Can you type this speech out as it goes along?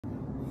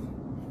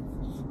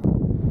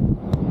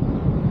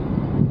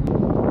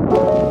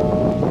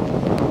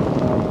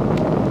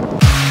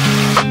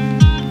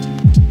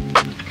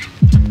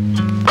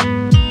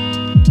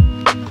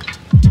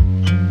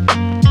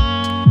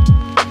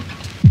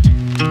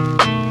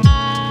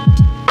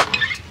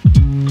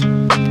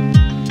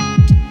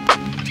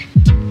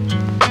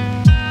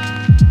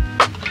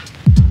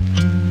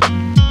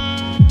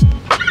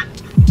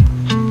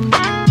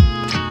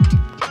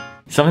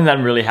Something that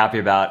I'm really happy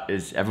about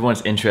is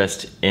everyone's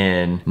interest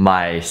in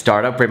my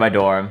startup, Rate My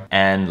Dorm,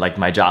 and like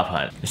my job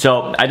hunt.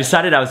 So I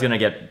decided I was gonna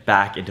get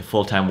back into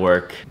full-time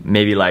work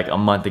maybe like a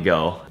month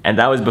ago. And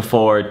that was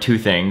before two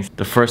things.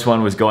 The first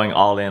one was going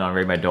all in on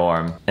Rate My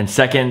Dorm. And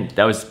second,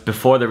 that was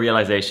before the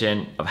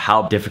realization of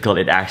how difficult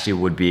it actually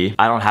would be.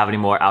 I don't have any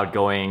more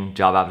outgoing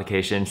job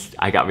applications.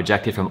 I got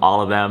rejected from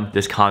all of them.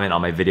 This comment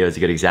on my video is a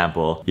good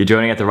example. You're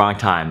joining at the wrong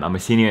time. I'm a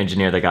senior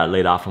engineer that got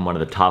laid off from one of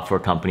the top 4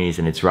 companies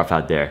and it's rough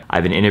out there.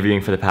 I've been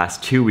interviewing for the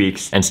past 2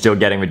 weeks and still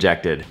getting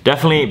rejected.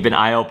 Definitely been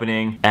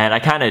eye-opening, and I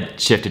kind of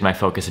shifted my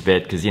focus a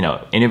bit because, you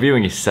know,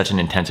 interviewing is such an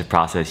intensive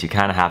process. You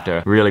kind of have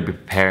to really be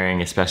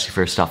preparing, especially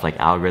for stuff like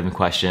algorithm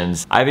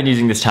questions. I've been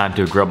using this time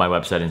to grow my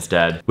website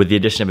instead. With the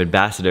addition of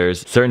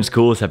ambassadors, certain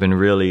schools have been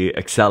really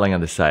excelling on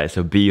the site.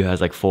 So BU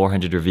has like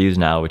 400 reviews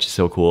now, which is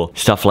so cool.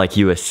 Stuff like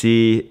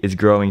USC is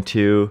growing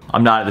too.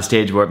 I'm not at the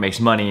stage where it makes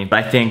money,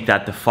 but I think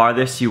that the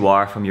farthest you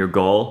are from your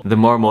goal, the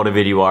more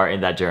motivated you are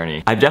in that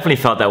journey. I've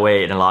definitely felt that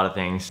way in a lot of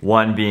things.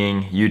 One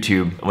being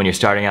YouTube. When you're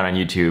starting out on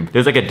YouTube,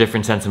 there's like a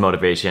different sense of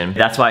motivation.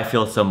 That's why I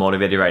feel so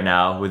motivated right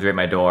now with Rate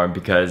My Dorm,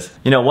 because,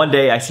 you know, one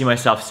day I see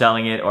myself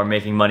selling it or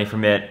making money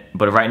from it,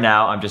 but right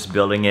now I'm just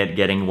building it,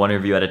 getting one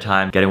review at a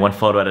time, getting one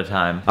photo at a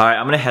time. All right,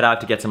 I'm gonna head out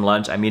to get some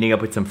lunch. I'm meeting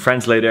up with some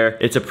friends later.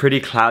 It's a pretty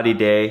cloudy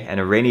day and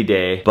a rainy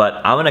day, but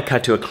I'm gonna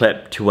cut to a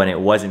clip to when it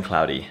wasn't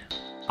cloudy.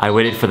 I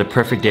waited for the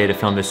perfect day to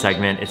film this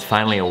segment. It's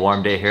finally a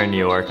warm day here in New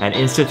York, and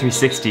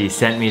Insta360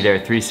 sent me their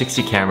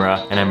 360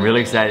 camera, and I'm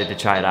really excited to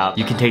try it out.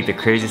 You can take the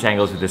craziest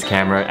angles with this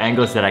camera,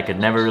 angles that I could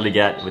never really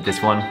get with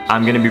this one.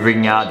 I'm gonna be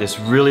bringing out this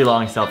really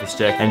long selfie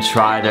stick and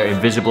try their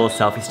invisible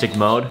selfie stick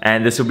mode,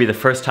 and this will be the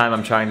first time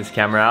I'm trying this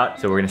camera out,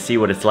 so we're gonna see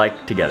what it's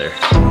like together.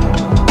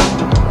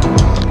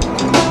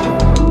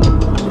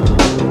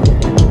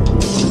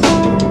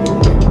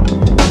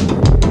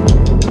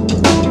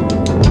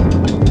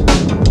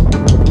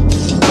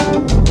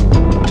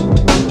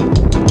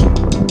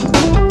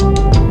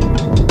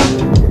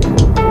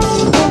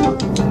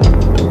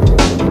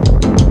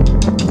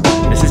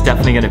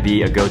 Gonna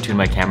be a go-to in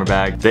my camera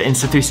bag. The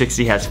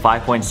Insta360 has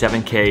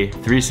 5.7K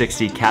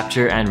 360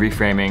 capture and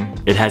reframing.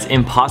 It has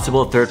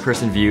impossible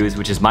third-person views,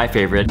 which is my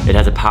favorite. It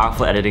has a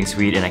powerful editing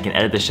suite, and I can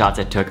edit the shots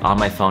I took on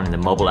my phone in the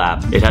mobile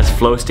app. It has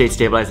flow state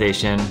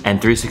stabilization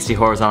and 360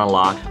 horizontal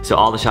lock, so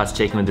all the shots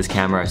taken with this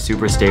camera are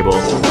super stable.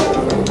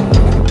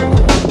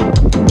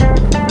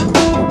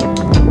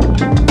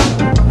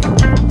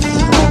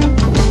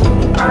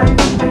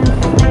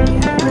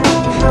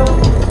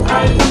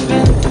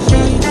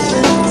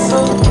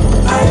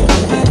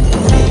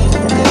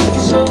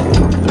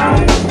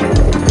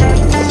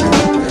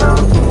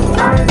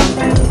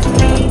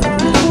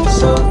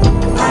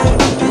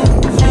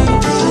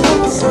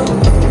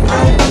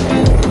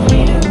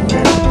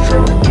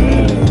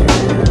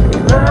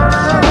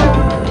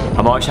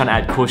 I'm always trying to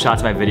add cool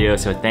shots to my videos,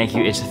 so thank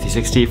you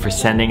Insta360 for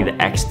sending the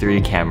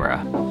X3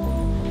 camera.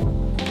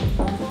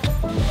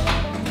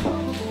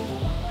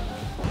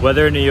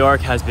 Weather in New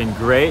York has been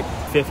great.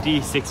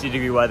 50, 60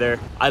 degree weather.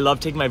 I love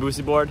taking my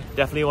boosted board.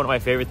 Definitely one of my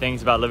favorite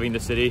things about living in the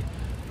city.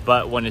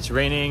 But when it's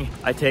raining,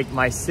 I take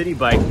my city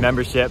bike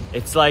membership.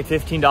 It's like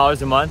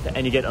 $15 a month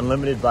and you get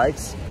unlimited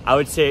bikes. I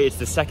would say it's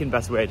the second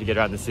best way to get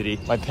around the city.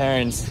 My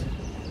parents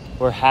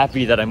were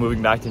happy that I'm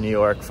moving back to New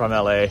York from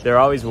LA. They're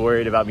always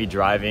worried about me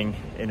driving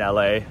in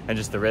LA and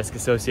just the risk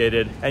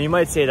associated. And you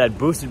might say that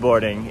boosted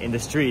boarding in the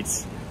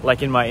streets,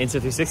 like in my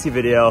Insta360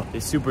 video,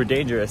 is super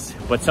dangerous.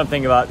 But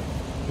something about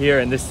here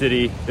in this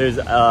city, there's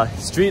a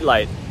street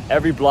light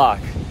every block.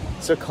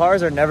 So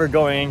cars are never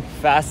going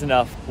fast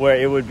enough where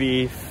it would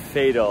be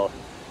fatal.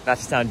 Not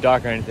to sound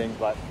dark or anything,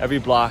 but every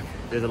block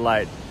there's a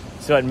light.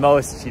 So at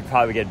most, you'd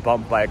probably get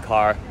bumped by a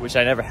car, which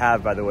I never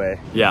have, by the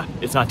way. Yeah,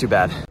 it's not too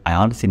bad. I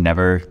honestly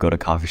never go to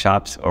coffee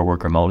shops or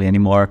work remotely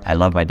anymore. I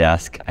love my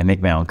desk. I make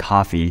my own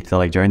coffee. So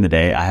like during the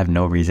day, I have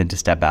no reason to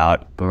step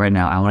out. But right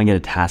now, I want to get a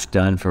task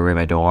done for Rate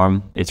My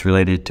Dorm. It's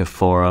related to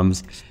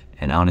forums,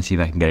 and I want to see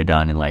if I can get it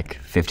done in like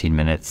 15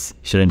 minutes.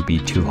 Shouldn't be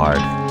too hard.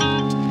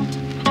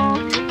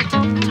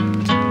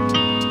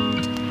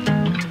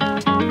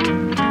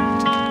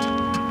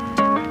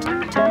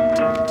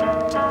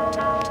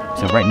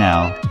 So right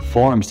now,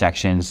 forum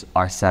sections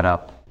are set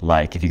up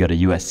like if you go to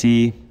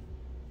USC,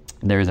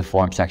 there is a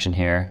forum section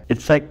here.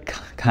 It's like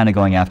kind of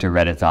going after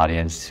Reddit's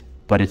audience,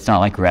 but it's not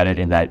like Reddit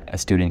in that a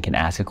student can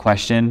ask a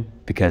question,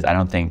 because I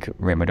don't think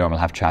Rate My Dorm will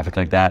have traffic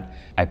like that.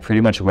 I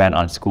pretty much went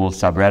on school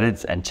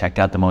subreddits and checked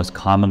out the most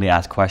commonly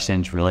asked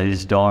questions related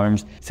to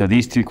dorms. So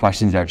these 3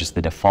 questions are just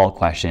the default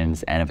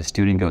questions, and if a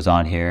student goes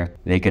on here,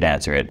 they could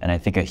answer it. And I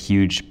think a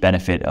huge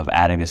benefit of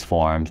adding this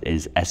forums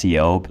is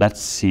SEO.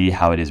 Let's see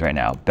how it is right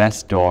now.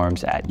 Best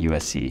dorms at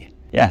USC.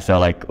 Yeah, so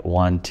like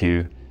 1,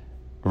 2,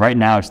 Right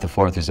now it's the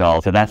 4th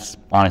result, so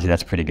honestly,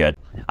 that's pretty good.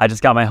 I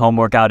just got my home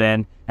workout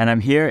in, and I'm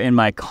here in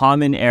my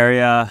common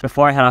area.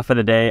 Before I head off for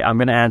the day, I'm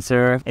gonna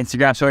answer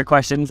Instagram story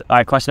questions. All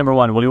right, question number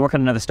 1, will you work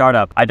on another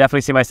startup? I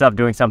definitely see myself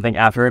doing something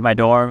after my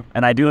dorm,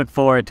 and I do look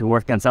forward to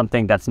working on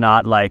something that's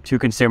not like to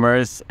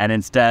consumers and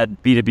instead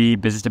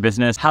B2B, business to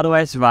business. How do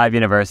I survive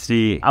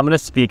university? I'm gonna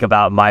speak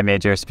about my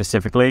major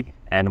specifically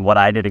and what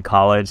I did in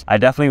college. I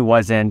definitely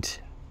wasn't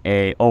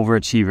a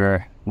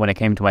overachiever when it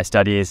came to my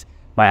studies.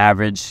 My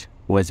average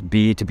was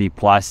B to B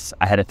plus.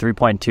 I had a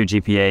 3.2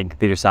 GPA in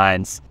computer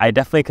science. I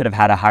definitely could have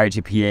had a higher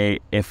GPA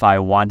if I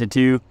wanted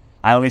to.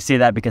 I only say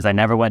that because I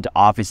never went to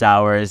office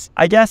hours.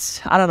 I guess,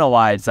 I don't know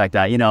why it's like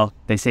that. You know,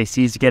 they say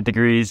C's to get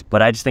degrees,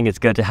 but I just think it's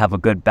good to have a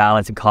good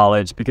balance in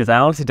college because I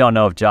honestly don't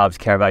know if jobs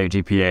care about your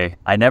GPA.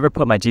 I never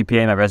put my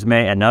GPA in my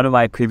resume, and none of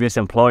my previous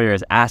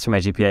employers asked for my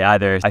GPA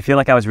either. I feel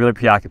like I was really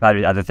preoccupied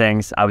with other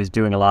things. I was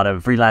doing a lot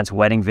of freelance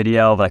wedding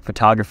video, like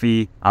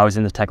photography. I was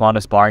in the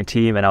Taekwondo sparring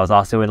team, and I was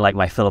also in like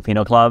my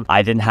Filipino club.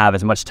 I didn't have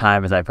as much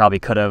time as I probably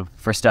could have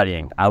for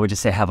studying. I would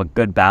just say have a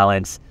good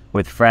balance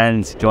with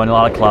friends, join a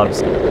lot of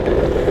clubs.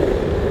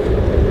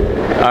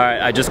 All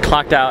right, I just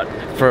clocked out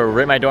for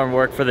Rate My Dorm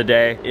work for the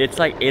day. It's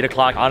like 8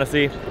 o'clock.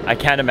 Honestly, I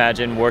can't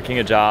imagine working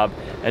a job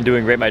and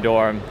doing Rate My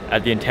Dorm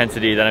at the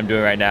intensity that I'm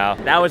doing right now.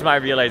 That was my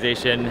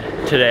realization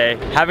today.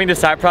 Having this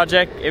side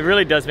project, it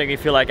really does make me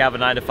feel like I have a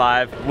 9 to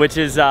 5, which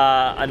is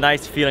a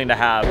nice feeling to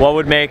have. What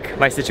would make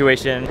my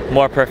situation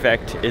more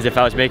perfect is if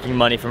I was making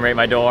money from Rate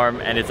My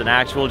Dorm and it's an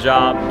actual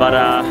job, but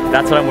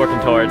that's what I'm working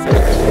towards.